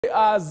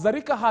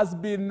Zarika has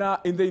been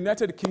in the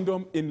United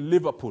Kingdom in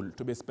Liverpool,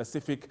 to be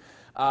specific,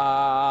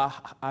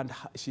 and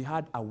she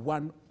had a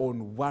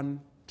one-on-one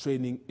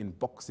training in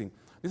boxing.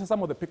 These are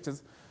some of the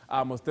pictures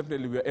most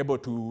definitely we were able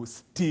to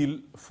steal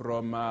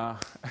from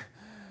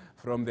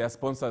from their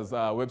sponsors'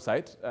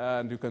 website.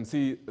 And you can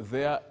see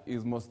there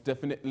is most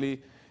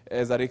definitely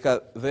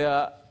Zarika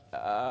there.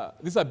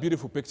 These are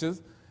beautiful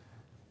pictures.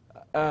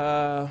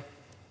 As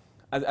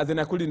in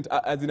I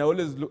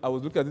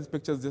was looking at these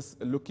pictures,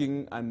 just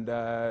looking and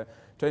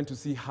trying to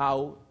see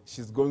how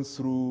she's gone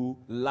through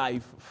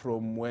life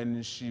from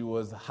when she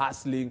was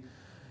hustling.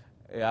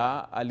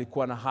 Yeah,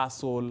 alikuwa na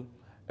hustle.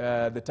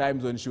 The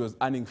times when she was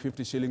earning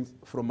 50 shillings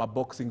from a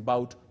boxing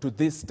bout to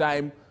this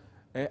time,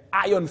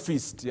 Iron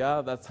Fist.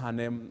 Yeah, that's her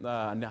name,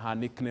 her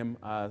nickname,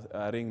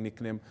 ring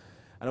nickname.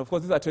 And of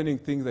course, these are training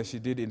things that she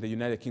did in the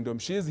United Kingdom.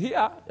 She is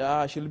here.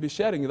 She'll be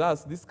sharing with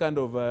us this kind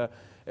of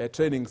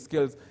training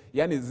skills.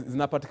 Yani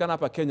zinapatikana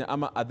hapa Kenya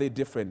ama are they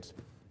different?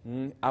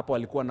 Hapo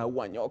alikuwa na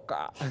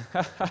nyoka.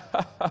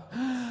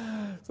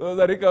 So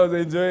Zarika was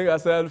enjoying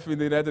herself in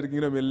the United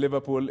Kingdom in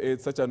Liverpool.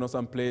 It's such an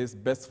awesome place,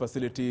 best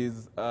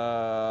facilities,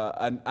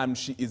 and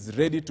she is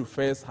ready to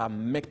face her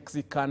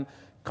Mexican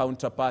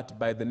counterpart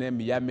by the name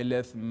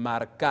Yamileth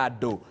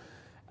Mercado.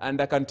 And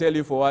I can tell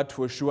you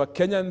for sure,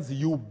 Kenyans,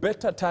 you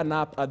better turn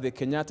up at the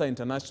Kenyatta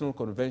International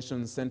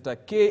Convention Center,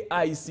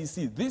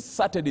 KICC, this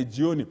Saturday,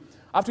 June.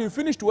 After you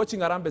finished watching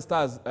Harambee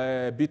Stars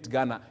beat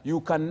Ghana,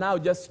 you can now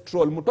just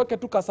stroll. Mutoke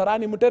tu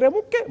Kasarani,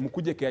 muteremuke,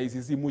 mukuje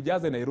KICC,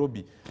 mujaze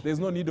Nairobi. There's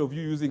no need of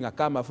you using a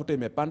car, mafuta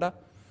imepanda.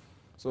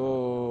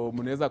 So,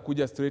 munaweza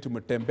kuja straight,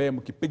 mutembe,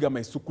 mukipiga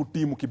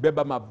maisukuti,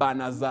 mukibeba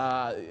mabana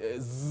za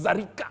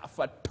Zarika,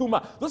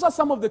 Fatuma. Those are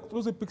some of the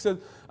exclusive pictures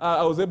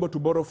I was able to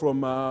borrow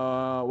from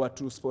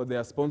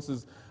their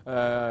sponsors,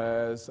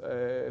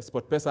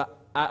 SportPesa.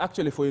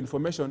 Actually, for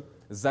information,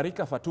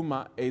 Zarika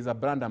Fatuma is a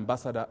brand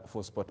ambassador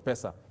for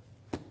SportPesa.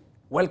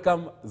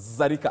 Welcome,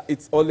 Zarika.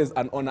 It's always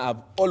an honor.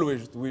 I've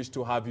always wished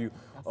to have you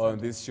on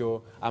this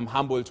show. I'm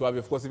humbled to have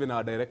you. Of course, even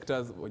our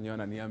directors,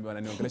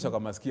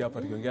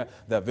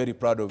 they're very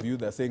proud of you.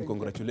 They're saying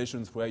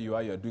congratulations for where you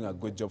are. You're doing a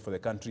good job for the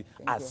country.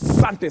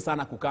 Asante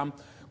sana kukam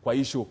kwa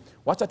hii show.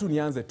 Wacha tu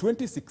nianze.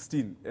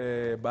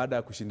 2016, baada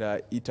ya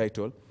kushinda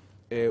title,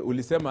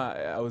 ulisema,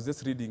 I was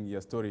just reading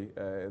your story,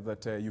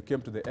 that you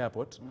came to the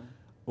airport.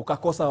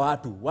 Ukakosa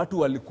watu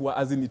walikuwa,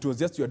 as in it was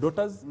just your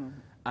daughters,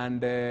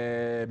 and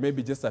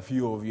maybe just a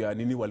few of your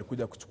nini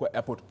walikuja kuchukua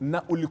airport,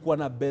 na ulikuwa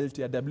na belt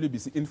ya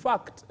WBC. In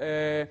fact,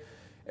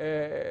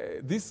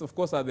 these of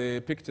course are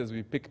the pictures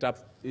we picked up.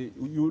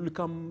 You will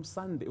come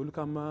Sunday, you will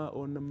come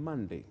on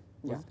Monday.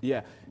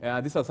 Yeah.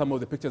 These are some of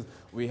the pictures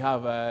we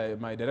have.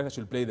 My director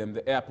should play them.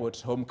 The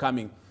airport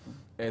homecoming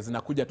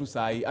zinakuja tu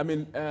sahi. I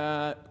mean,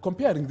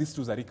 comparing this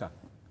to Zarika,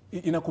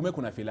 inakume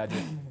kuna filaje?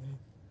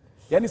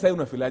 Yani sahi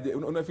unafilaje?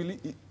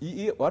 Unafili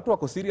watu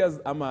wako serious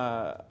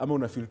ama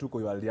unafeel tu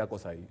kwa hali yako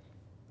sahi?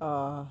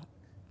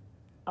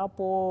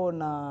 Hapo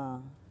na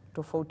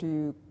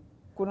tofauti,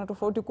 kuna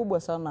tofauti kubwa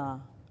sana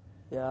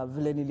ya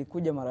vile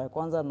nilikuja mara ya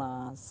kwanza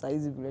na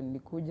saizi vile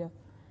nilikuja.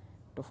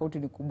 Tofauti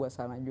ni kubwa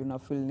sana. Juu na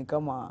feel ni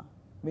kama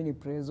mimi ni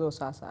prezo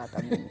sasa hata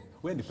mimi.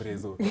 Wewe ni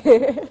prezo.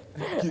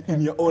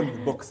 In your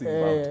own boxing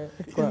bout.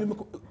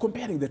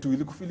 Comparing the two,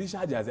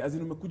 ilikufilisha aje? As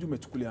in umekuja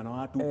umechukulia na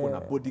watu, uko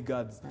na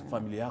bodyguards,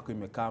 familia yako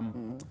imekam.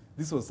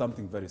 This was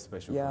something very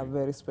special. Yeah,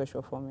 very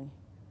special for me.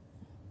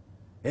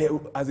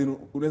 As in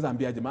unaweza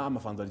ambia jamaa ama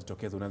fans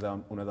walitokeza,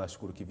 unaweza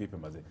shukuru kivipi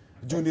mzee?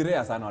 Juu ni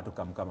rare sana watu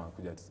kama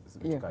kuja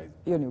tukai.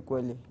 Hiyo ni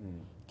ukweli.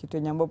 Kitu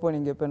yenye ambapo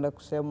ningependa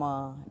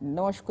kusema,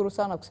 nawashukuru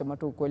sana kusema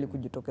tu ukweli,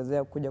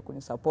 kujitokezea kuja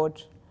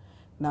kunisupport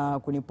na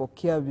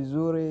kunipokea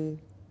vizuri.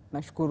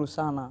 Nashukuru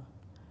sana.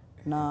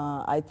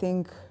 Na I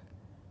think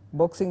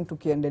boxing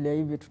tukiendelea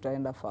hivi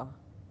tutaenda far.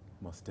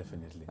 Most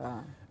definitely.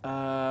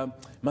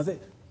 Maze,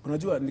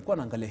 unajua nilikuwa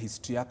naangalia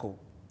history yako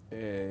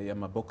ya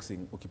maboxing.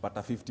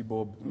 Ukipata 50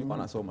 bob, nilikuwa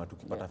nasoma tu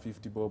ukipata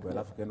 50 bob,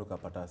 alafu kaenda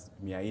ukapata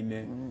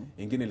 400,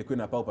 ingine ilikuwa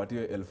inapaa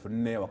upatiwe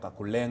 1400,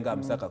 wakakulenga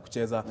msaka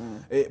kucheza.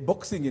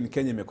 Boxing in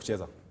Kenya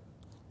imekucheza.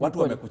 Watu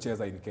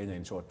wamekucheza in Kenya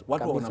in short.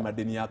 Watu wana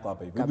madeni yako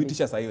hapa hivi.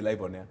 Ubitisha sasa hiyo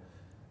live on air.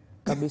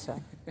 Kabisa.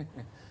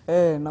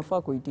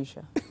 Nafaa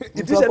kuitisha.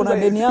 Mtu kuna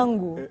deni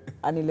yangu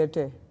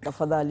aniletee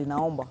tafadhali,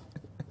 naomba.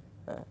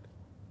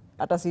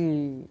 Hata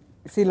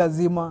si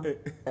lazima,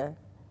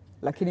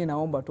 lakini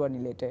naomba tu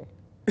aniletee.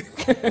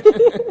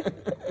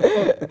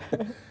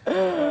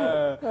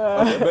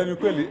 But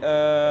kweli,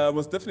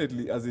 most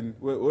definitely, as in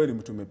wewe ni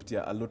mtu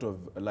umepitia a lot of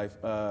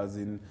life, as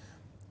in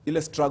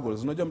ile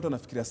struggles. Unajua mtu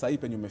anafikiria sasa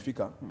penye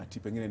umefika ati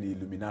pengine ni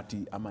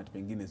Illuminati ama ati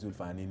pengine si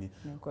ulifanya nini.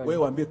 Wewe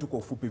waambie tu kwa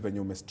ufupi venye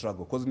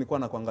umestruggle, because nilikuwa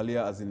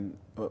nakuangalia as in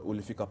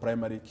ulifika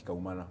primary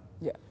kikaumana.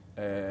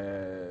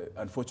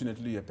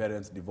 Unfortunately your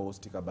parents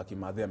divorced, ikabaki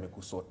madhe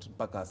amekusort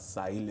mpaka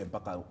saa ile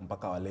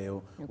mpaka wa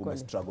leo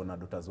umestruggle na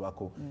daughters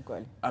wako.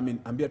 I mean,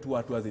 ambia tu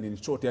watu as in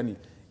short, yani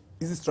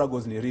hizi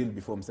struggles ni real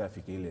before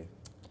msafiki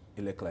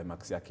ile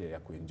climax yake ya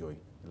kuenjoy.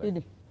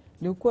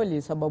 Ni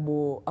ukweli,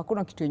 sababu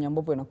hakuna kitu yenye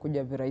ambapo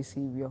inakuja virahisi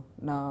hivyo,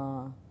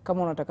 na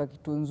kama unataka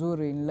kitu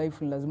nzuri in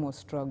life ni lazima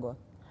struggle.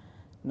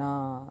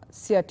 Na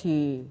si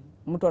ati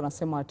mtu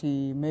anasema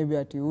ati maybe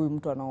ati huyu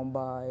mtu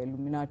anaomba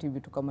Illuminati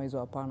vitu kama hizo,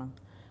 hapana.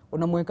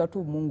 Unamweka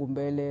tu Mungu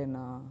mbele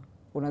na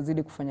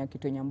unazidi kufanya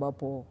kitu yenye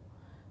ambapo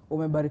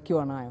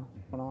umebarikiwa nayo,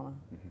 unaona.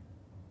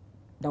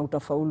 Na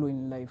utafaulu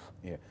in life.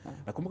 Yeah.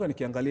 Nakumbuka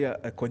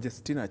nikiangalia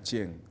Conjestina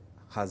Cheng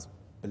has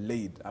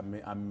played,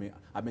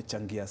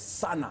 amechangia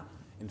sana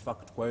in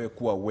fact kwa wewe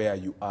kuwa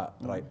where you are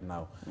right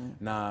now.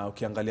 Na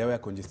ukiangalia wewe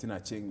Conjestina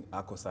Cheng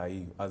ako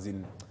sahi as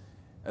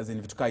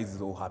in vitu kama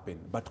hizo happen,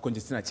 but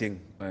Conjestina Cheng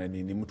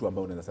ni mtu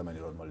ambaye unaweza sema ni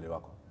role model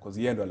wako,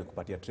 because yeye ndo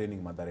alikupatia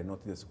training Mathare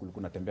North, ile siku ulikuwa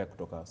unatembea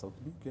kutoka South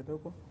B kienda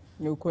huko.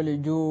 Ni ukweli,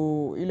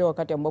 juu ile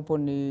wakati ambapo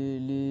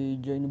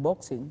join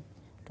boxing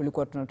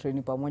tulikuwa tuna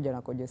train pamoja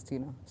na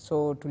Conjestina,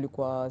 so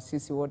tulikuwa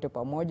sisi wote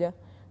pamoja,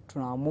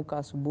 tunaamuka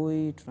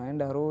asubuhi,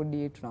 tunaenda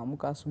road,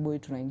 tunaamuka asubuhi,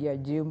 tunaingia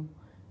gym,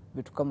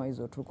 vitu kama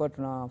hizo. Tulikuwa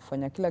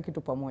tunafanya kila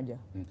kitu pamoja.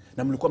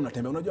 Na mlikuwa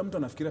mnatembea, unajua mtu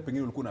anafikiria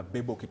pengine ulikuwa na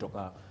bebo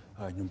ukitoka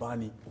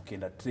nyumbani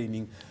ukienda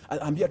training.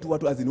 Ambia tu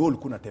watu azini wewe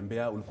ulikuwa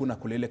unatembea, ulikuwa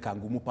unakula ile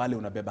kangumu pale,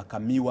 unabeba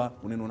kamiwa,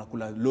 unaenda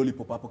unakula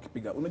lollipop hapo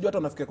kipiga. Unajua hata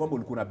unafikiria kwamba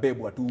ulikuwa na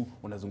bebo tu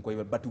unazunguka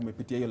hivyo, but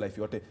umepitia hiyo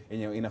life yote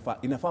yenye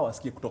inafaa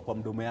wasikie kutoka kwa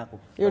mdomo yako.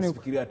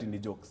 Usifikirie ati ni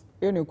jokes.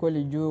 Hiyo ni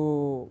ukweli,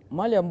 juu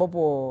mahali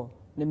ambapo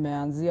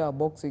nimeanzia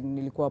boxing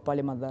nilikuwa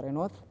pale Mathare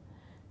North,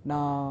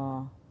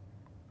 na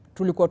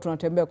tulikuwa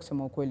tunatembea,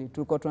 kusema ukweli.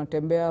 Tulikuwa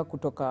tunatembea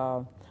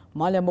kutoka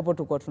mahali ambapo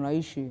tulikuwa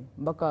tunaishi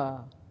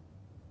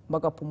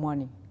mpaka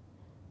Pumwani,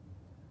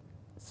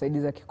 saidi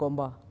za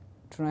Kikomba.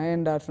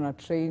 Tunaenda, tuna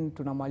train,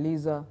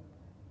 tunamaliza,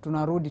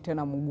 tunarudi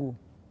tena mguu.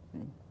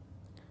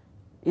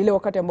 Ile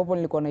wakati ambapo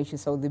nilikuwa naishi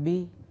South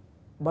B,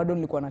 bado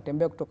nilikuwa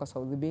natembea kutoka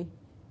South B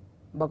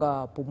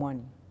mpaka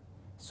Pumwani.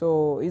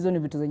 So hizo ni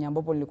vitu zenye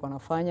ambapo nilikuwa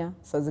nafanya.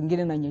 Saa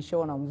zingine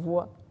nanyeshewa na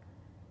mvua,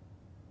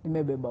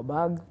 nimebeba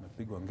bag,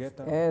 napigwa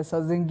ngeta.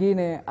 Saa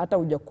zingine hata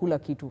hujakula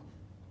kitu,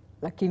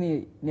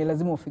 lakini ni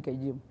lazima ufike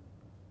gym.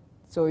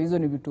 So hizo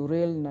ni vitu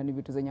real na ni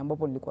vitu zenye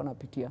ambapo nilikuwa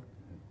napitia.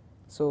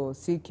 So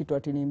si kitu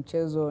ati ni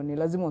mchezo, ni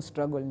lazima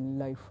struggle in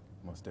life.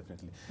 Most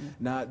definitely.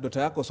 Na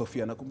dota yako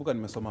Sofia, nakumbuka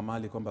nimesoma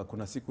mahali kwamba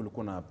kuna siku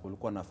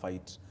ulikuwa na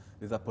fight,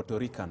 there's a Puerto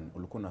Rican,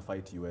 ulikuwa na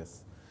fight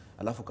US.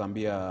 Alafu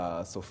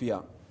kaambia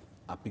Sofia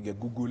apige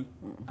Google,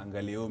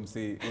 angalie huyo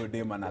msee, huyo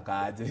dem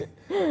anakaaje.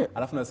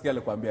 Alafu nasikia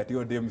alikwambia ati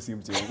huyo dem si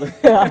mchezo.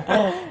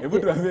 Hebu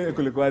tuambie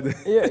kulikuwaje?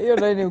 Hiyo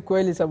ndio ni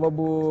ukweli,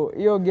 sababu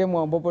hiyo game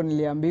ambapo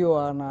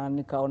niliambiwa na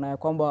nikaona ya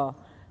kwamba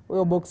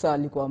huyo boxer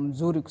alikuwa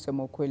mzuri,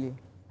 kusema ukweli.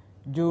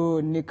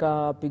 Juu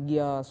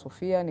nikapigia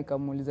Sofia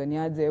nikamuuliza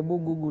niaje, hebu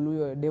Google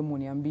huyo demo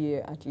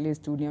niambie, at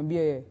least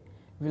uniambie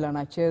vile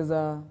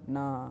anacheza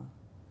na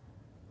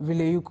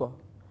vile yuko.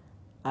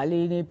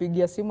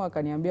 Alinipigia simu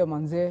akaniambia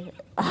manze,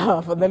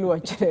 afadhali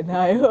uachane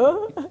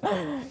nayo.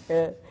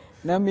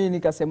 Nami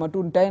nikasema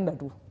tu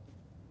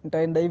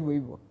nitaenda hivyo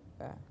hivyo.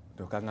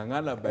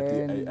 Tukangangana but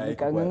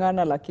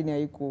nikangangana, lakini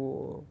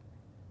haiku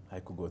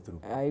go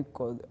through.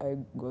 Haiku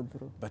go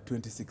through. But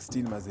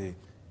 2016 maze,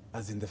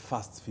 as in the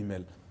first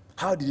female,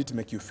 how did it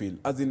make you feel?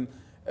 As in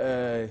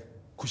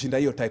kushinda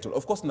hiyo title.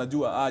 Of course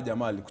najua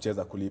jamaa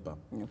alikucheza kulipa.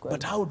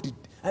 But how did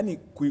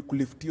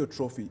kulift your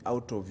trophy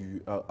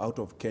out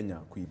of Kenya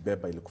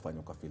kuibeba ile kufanya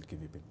ukafeel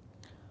kivipi?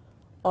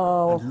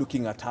 And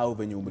looking at how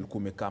venye ulikuwa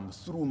umekam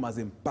through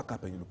maze mpaka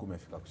penye ulikuwa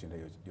umefika kushinda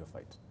hiyo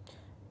fight.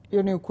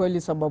 Hiyo ni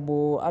ukweli,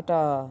 sababu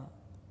hata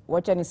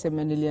wacha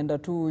niseme nilienda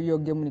tu hiyo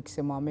game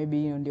nikisema maybe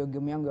hiyo ndio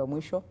game yangu ya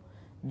mwisho.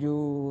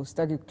 Juu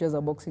sitaki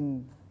kucheza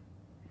boxing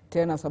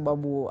tena,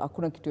 sababu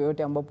hakuna kitu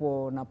yoyote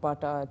ambapo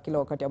napata kila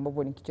wakati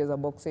ambapo nikicheza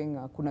boxing,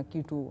 hakuna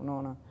kitu,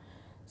 unaona.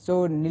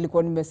 So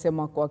nilikuwa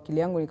nimesema kwa akili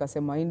yangu,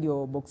 nikasema hii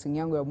ndio boxing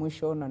yangu ya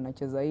mwisho na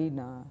nacheza hii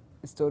na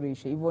story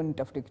ishe. Hivyo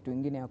nitafute kitu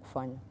kingine ya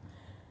kufanya.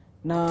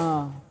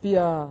 Na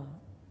pia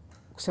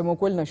kusema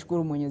kweli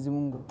nashukuru Mwenyezi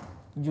Mungu,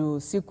 juu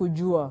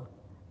sikujua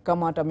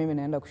kama hata mimi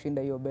naenda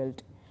kushinda hiyo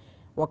belt.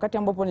 Wakati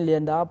ambapo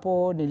nilienda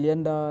hapo,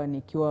 nilienda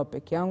nikiwa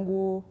peke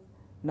yangu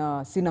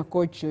na sina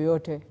coach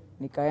yoyote.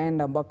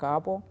 Nikaenda mpaka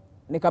hapo,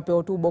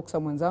 nikapewa tu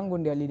boxer mwenzangu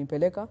ndiye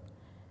alinipeleka.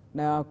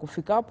 Na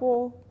kufika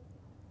hapo,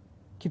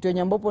 kitu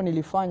yenye ambapo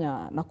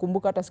nilifanya,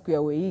 nakumbuka hata siku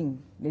ya weighing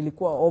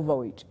nilikuwa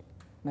overweight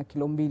na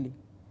kilo 2,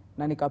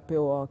 na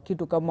nikapewa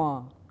kitu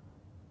kama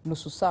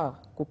nusu saa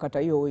kukata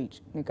hiyo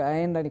weight.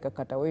 Nikaenda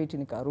nikakata weight,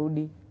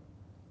 nikarudi.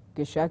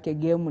 Kesho yake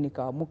game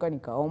nikaamuka,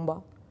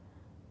 nikaomba,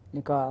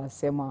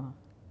 nikasema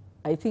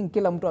I think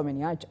kila mtu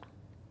ameniacha,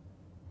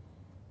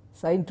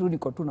 sasa tu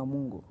niko tu na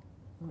Mungu.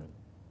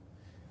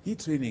 Hii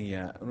training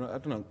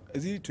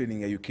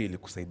ya UK ili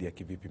kusaidia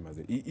kivipi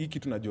maze? Hii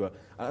kitu najua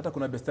hata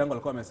kuna best yangu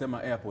alikuwa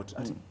amesema airport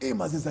ati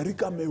maze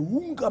Zarika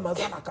ameunga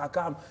mazana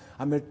kaka,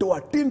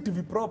 ametoa tint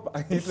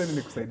viproper. Hii training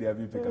ni kusaidia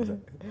vipi kaza?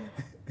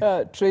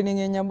 Training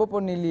yenye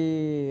ambapo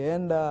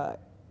nilienda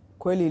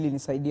kweli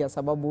ilinisaidia,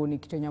 sababu ni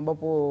kitu yenye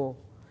ambapo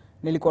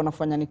nilikuwa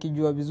nafanya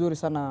nikijua vizuri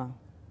sana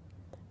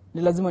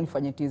ni lazima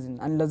nifanye tizi,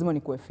 na ni lazima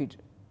nikuwe fit.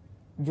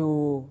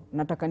 Juu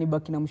nataka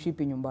nibaki na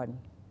mshipi nyumbani,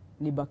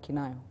 nibaki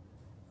nayo.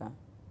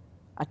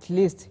 at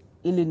least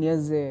ili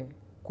niweze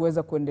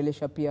kuweza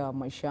kuendelesha pia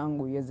maisha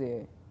yangu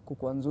iweze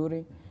kukua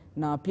nzuri,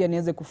 na pia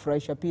niweze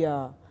kufurahisha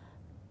pia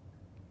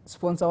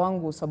sponsor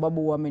wangu,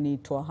 sababu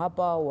wamenitoa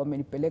hapa,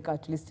 wamenipeleka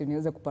at least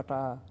niweze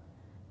kupata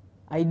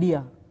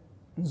idea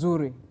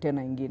nzuri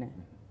tena ingine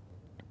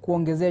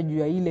kuongezea juu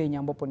ya ile yenye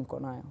ambapo niko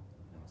nayo.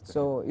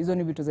 So hizo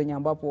ni vitu zenye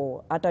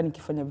ambapo hata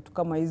nikifanya vitu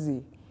kama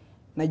hizi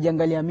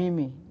najiangalia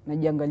mimi,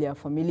 najiangalia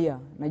familia,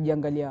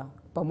 najiangalia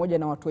pamoja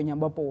na watu wenye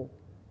ambapo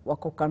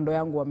wako kando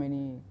yangu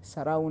wameni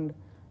surround,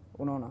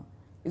 unaona.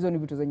 Hizo ni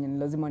vitu zenye ni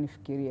lazima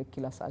nifikirie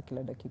kila saa,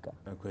 kila dakika.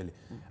 Kweli.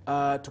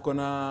 Tuko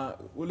na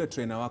ule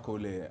trainer wako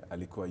ule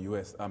alikuwa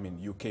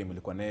UK,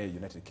 mlikuwa naye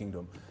United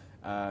Kingdom.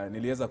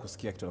 Niliweza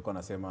kusikia kitu alikuwa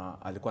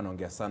anasema, alikuwa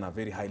anaongea sana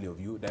very highly of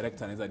you.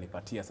 Director anaweza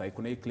nipatia sasa.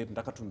 Kuna hii clip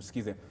nataka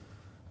tumsikize.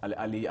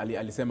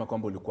 Alisema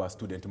kwamba ulikuwa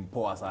student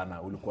mpoa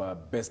sana, ulikuwa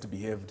best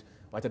behaved.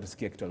 Wacha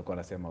tusikie kitu alikuwa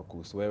anasema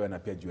kuhusu wewe na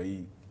pia juu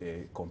hii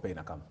campaign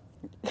na kama.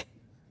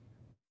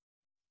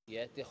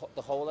 Yeah,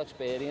 the whole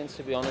experience,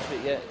 to be honest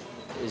with you,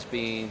 it's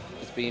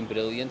been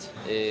brilliant.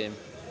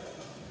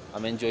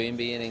 I'm enjoying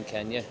being in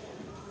Kenya,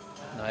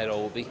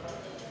 Nairobi.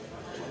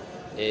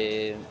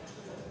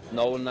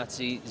 Knowing that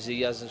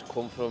Zia has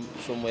come from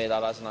somewhere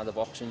that hasn't had a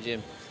boxing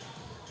gym,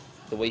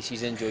 the way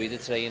she's enjoyed the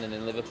training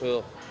in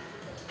Liverpool,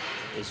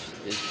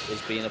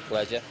 it's been a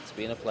pleasure. It's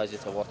been a pleasure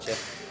to watch her.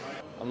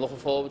 I'm looking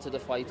forward to the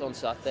fight on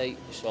Saturday,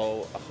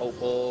 so I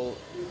hope all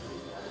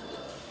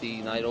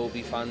the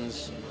Nairobi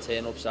fans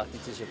turn up Saturday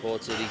to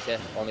support Zarika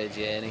on her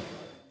journey.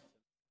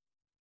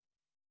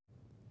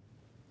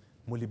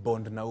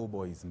 Mulibond na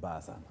boys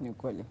mbaya sana. Ni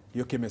kweli.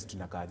 Hiyo chemistry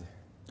nakaje?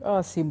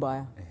 Si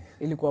mbaya.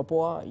 Ilikuwa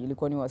poa,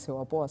 ilikuwa ni wase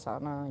wapoa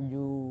sana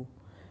juu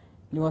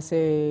ni wase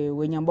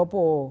wenye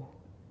ambapo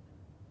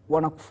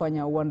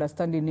wanakufanya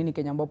understand nini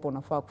Kenya ambapo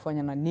unafaa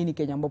kufanya na nini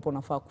Kenya ambapo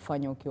unafaa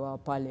kufanya ukiwa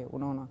pale,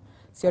 unaona.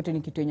 Si ati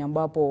ni kitu yenye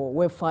ambapo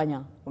wewe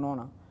fanya,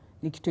 unaona.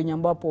 Ni kitu yenye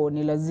ambapo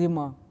ni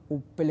lazima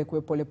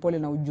upelekwe polepole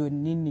na ujue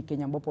nini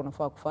Kenya ambapo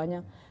unafaa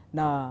kufanya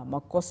na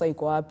makosa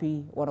iko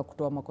wapi,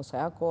 wanakutoa makosa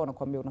yako,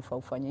 wanakuambia unafaa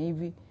ufanye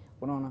hivi,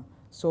 unaona.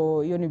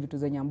 So hiyo ni vitu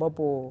zenye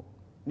ambapo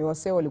ni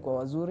wasee walikuwa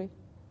wazuri,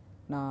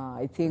 na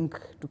I think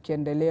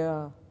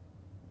tukiendelea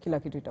kila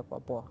kitu itakuwa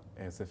poa.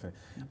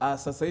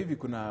 Sasa hivi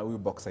kuna huyu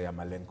boxer ya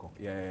Malenko,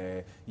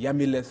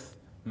 Yamiles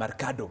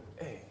Mercado,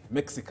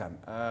 Mexican.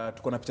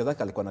 Tuko na picha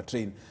zake alikuwa na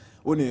train.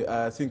 Uni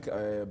I think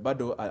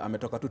bado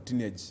ametoka tu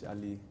teenage,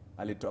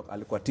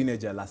 alikuwa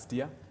teenager last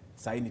year.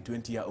 Sasa ni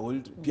 20 year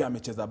old. Pia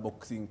amecheza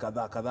boxing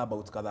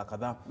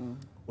kadhaa.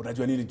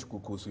 Unajua nini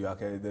kuhusu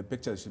yake? The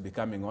picture should be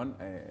coming on.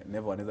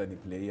 Never anaweza ni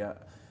player.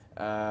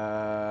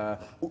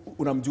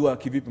 Unamjua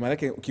kivipi? Maana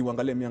yake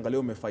ukiangalia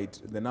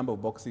umefight the number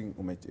of boxing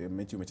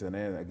mechi umecheza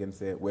naye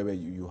against wewe,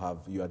 you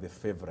are the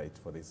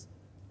favorite for this.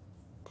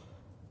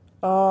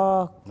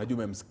 Najua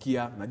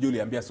umemsikia, najua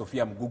uliambia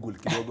Sofia mgoogle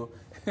kidogo.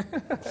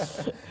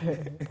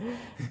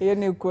 Hiyo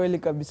ni kweli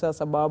kabisa,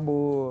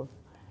 sababu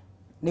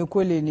ni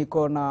kweli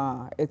niko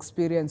na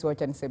experience,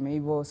 wacha niseme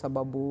hivyo,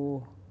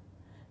 sababu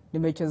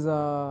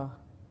nimecheza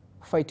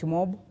fight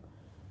mob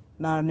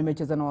na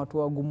nimecheza na watu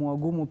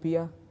wagumu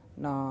pia,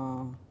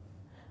 na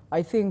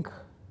I think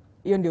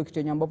hiyo ndio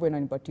kitu ambapo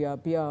inanipatia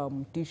pia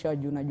mtisha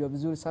juu najua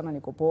vizuri sana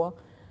niko poa,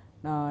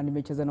 na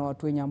nimecheza na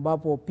watu wenye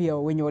ambapo pia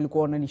wenye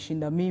walikuwa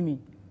wananishinda mimi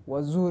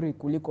wazuri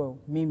kuliko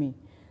mimi.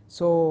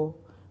 So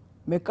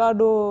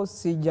Mercado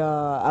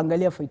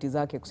sijaangalia fight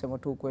zake kusema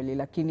tu kweli,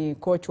 lakini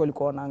coach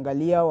walikuwa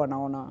wanaangalia,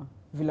 wanaona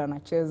vile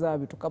anacheza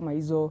vitu kama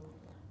hizo,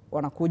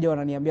 wanakuja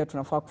wananiambia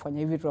tunafaa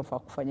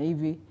kufanya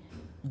hivi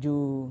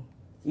juu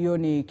hiyo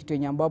ni kitu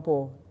yenye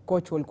ambapo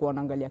coach walikuwa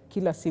wanaangalia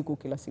kila siku.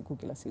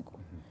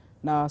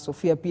 Na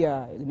Sofia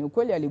pia ni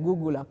ukweli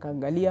aligoogle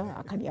akaangalia,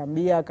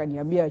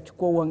 akaniambia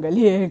chukua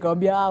uangalie,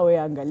 nikamwambia wewe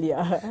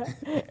angalia.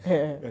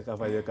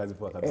 Kafanya kazi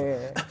poa kabisa.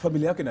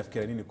 Familia yako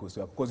inafikiria nini kuhusu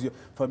yako? Because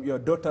your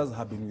daughters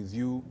have been with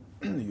you,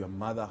 your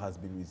mother has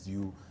been with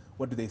you.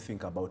 What do they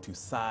think about you?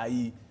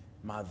 Sai,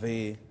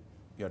 Mathe,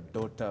 your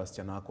daughters,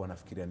 chana wako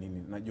wanafikiria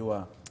nini?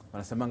 Najua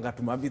wanasemanga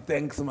tumwambie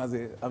thanks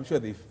Mathe. I'm sure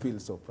they feel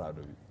so proud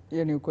of you.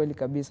 Hiyo ni ukweli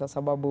kabisa,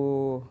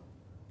 sababu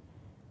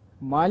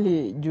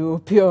mahali juu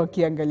pia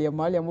wakiangalia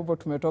mahali ambapo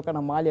tumetoka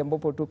na mahali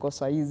ambapo tuko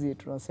saizi,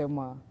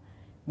 tunasema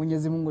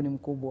Mwenyezi Mungu ni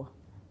mkubwa,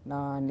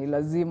 na ni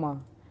lazima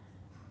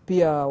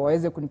pia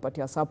waweze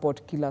kunipatia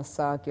support kila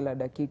saa, kila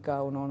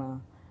dakika, unaona.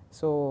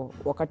 So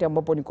wakati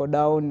ambapo niko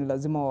down ni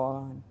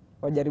lazima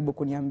wajaribu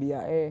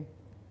kuniambia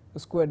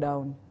usikue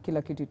down,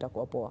 kila kitu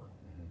itakuwa poa.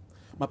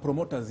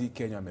 Mapromoters hii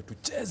Kenya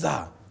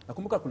wametucheza.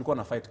 Nakumbuka kulikuwa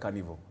na fight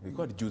carnival.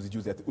 Ilikuwa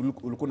juzi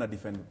ulikuwa na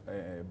defend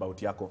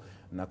bout yako,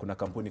 na kuna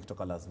kampuni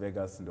kutoka Las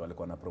Vegas ndio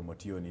walikuwa na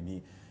promote hiyo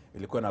nini.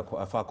 Ilikuwa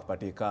nafaa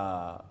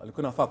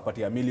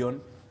kupatia million,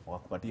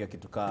 wakakupatia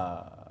kitu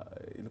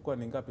ilikuwa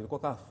ni ngapi?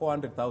 Ilikuwa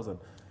 400,000.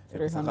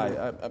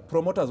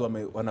 Promoters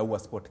wanaua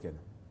sport Kenya.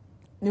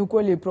 Ni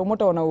ukweli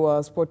promoter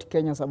wanaua sport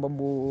Kenya,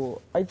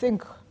 sababu I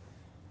think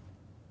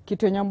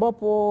kitu yenye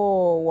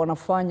ambapo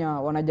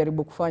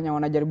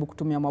wanajaribu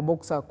kutumia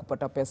maboxa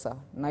kupata pesa,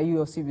 na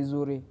hiyo si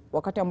vizuri.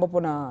 Wakati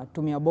ambapo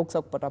natumia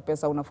boxa kupata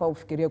pesa, unafaa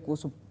ufikirie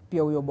kuhusu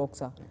pia huyo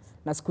boxer.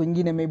 Na siku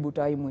nyingine maybe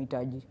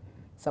utaimuhitaji.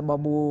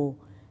 Sababu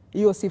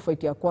hiyo si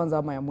fight ya kwanza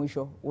ama ya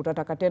mwisho.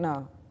 Utataka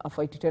tena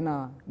afight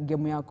tena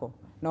game yako.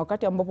 Na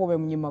wakati ambapo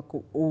umemnyima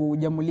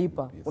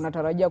hujamlipa,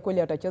 unatarajia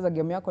kweli atacheza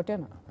game yako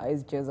tena?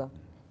 Hawezi cheza.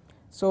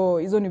 So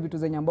hizo ni vitu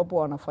zenye ambapo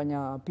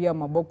wanafanya pia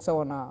maboxer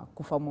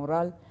wanakufa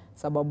moral,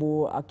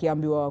 sababu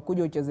akiambiwa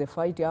kuja ucheze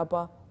fight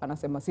hapa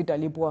anasema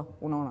sitalipwa,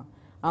 unaona,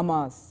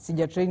 ama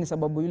sija train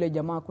sababu yule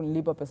jamaa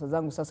kunilipa pesa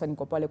zangu, sasa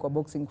niko pale kwa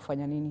boxing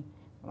kufanya nini,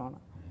 unaona.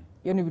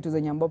 Hiyo ni vitu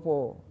zenye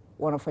ambapo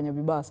wanafanya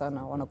vibaya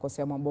sana,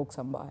 wanakosea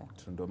maboxer mbaya.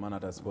 Ndio maana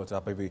hata sport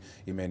hapa hivi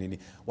imenini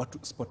watu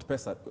sport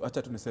pesa,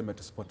 acha tu niseme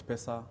tu sport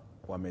pesa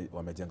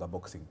wamejenga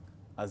boxing.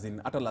 As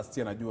in, hata last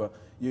year najua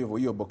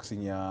hiyo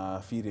boxing ya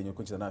Firi yenye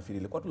kunchi na Firi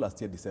ilikuwa tu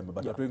last year December,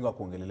 but watu wengi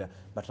wakuongelelea,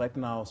 but right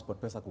now sport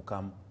pesa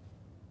kukam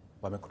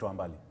wamekutoa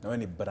mbali na wewe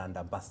ni brand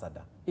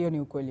ambassador. Hiyo ni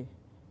ukweli,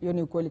 hiyo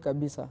ni ukweli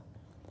kabisa.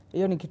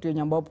 Hiyo ni kitu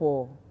yenye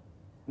ambapo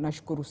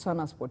nashukuru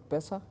sana sport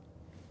pesa,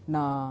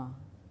 na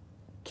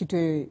kitu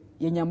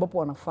yenye ambapo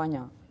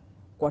wanafanya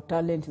kwa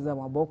talent za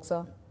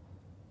maboxer,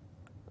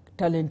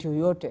 talent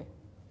yoyote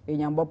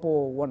yenye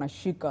ambapo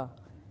wanashika,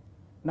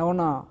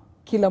 naona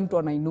kila mtu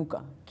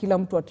anainuka, kila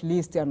mtu at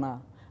least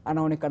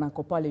anaonekana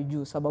kwa pale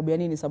juu. Sababu ya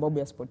nini? Sababu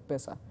ya sport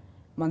pesa.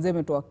 Manze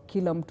imetoa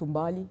kila mtu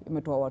mbali,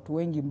 imetoa watu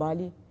wengi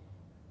mbali.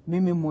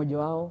 Mimi mmoja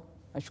wao.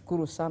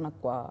 Nashukuru sana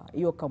kwa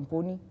hiyo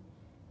kampuni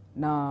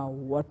na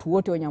watu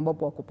wote wenye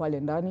ambapo wako pale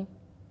ndani.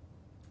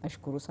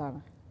 Nashukuru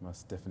sana.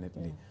 Most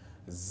definitely. Yeah.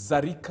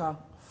 Zarika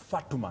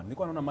Fatuma.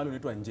 Nilikuwa naona mahali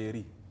unaitwa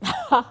Njeri.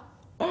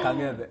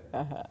 Kangede.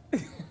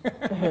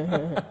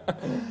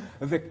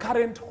 The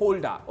current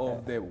holder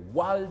of the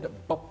World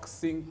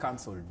Boxing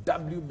Council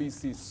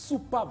WBC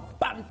Super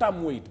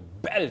Bantamweight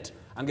belt.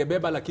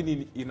 Angebeba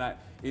lakini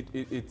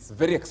it's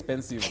very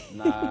expensive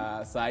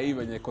na saa hii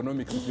wenye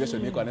economic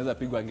situation iko anaweza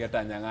pigwa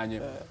angeta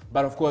nyang'anye.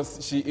 But of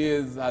course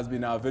she has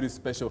been a very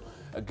special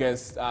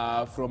guest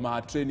from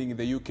her training in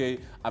the UK.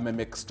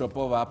 Make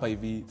stopover hapa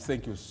hivi.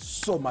 Thank you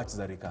so much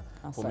Zarika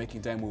for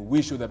making time. We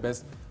wish you the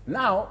best.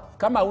 Now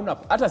kama una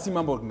hata si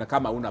mambo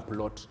kama una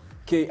plot,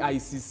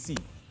 KICC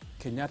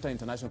Kenyatta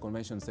International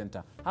Convention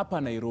Center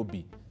hapa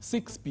Nairobi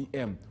 6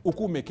 p.m.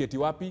 Uku umeketi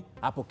wapi?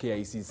 Hapo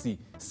KICC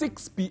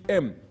 6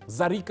 p.m.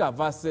 Zarika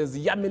versus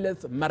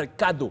Yamileth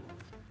Mercado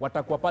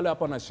watakuwa pale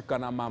hapo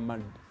nashikana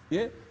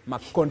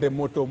makonde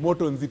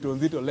moto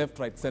nzito left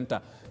right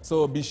center.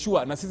 So be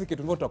sure na sisi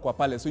kitu ngoto tutakuwa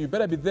pale, so you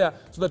better be there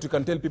so that you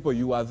can tell people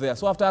you are there.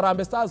 So after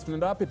Harambee Stars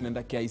tunaenda wapi?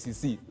 Tunaenda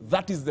KICC.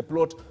 That is the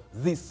plot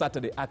this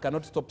Saturday. I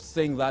cannot stop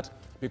saying that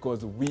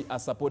because we are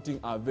supporting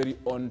our very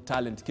own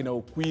talent. Kina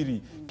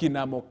Okwiri,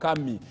 kina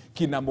Mokami,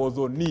 kina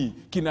Modhoni,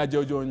 kina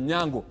Jojo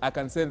Nyango. I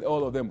can send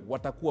all of them.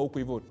 Watakuwa huko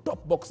hivyo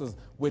top boxers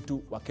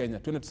wetu wa Kenya.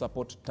 Tuende to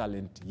support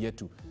talent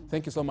yetu.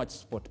 Thank you so much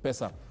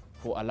SportPesa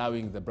for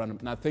allowing the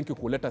brand. Now thank you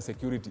kuleta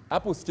security.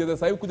 Hapo usicheze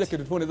sasa hivi kuja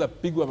kitu phone inaweza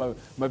pigwa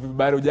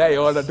mavibaro jaye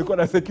ona tuko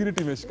na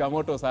security imeshika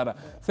moto sana.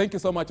 Thank you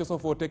so much also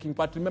for taking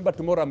part. Remember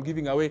tomorrow I'm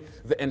giving away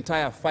the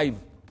entire 5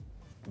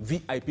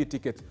 VIP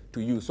tickets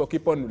to you. So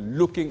keep on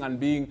looking and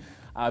being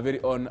a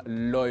very own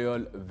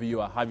loyal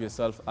viewer. Have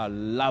yourself a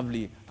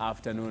lovely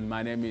afternoon.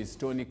 My name is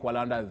Tony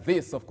Kwalanda.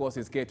 This of course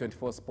is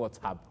K24 Sports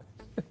Hub.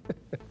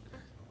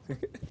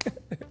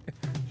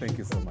 Thank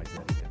you so much.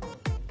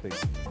 Thank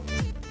you.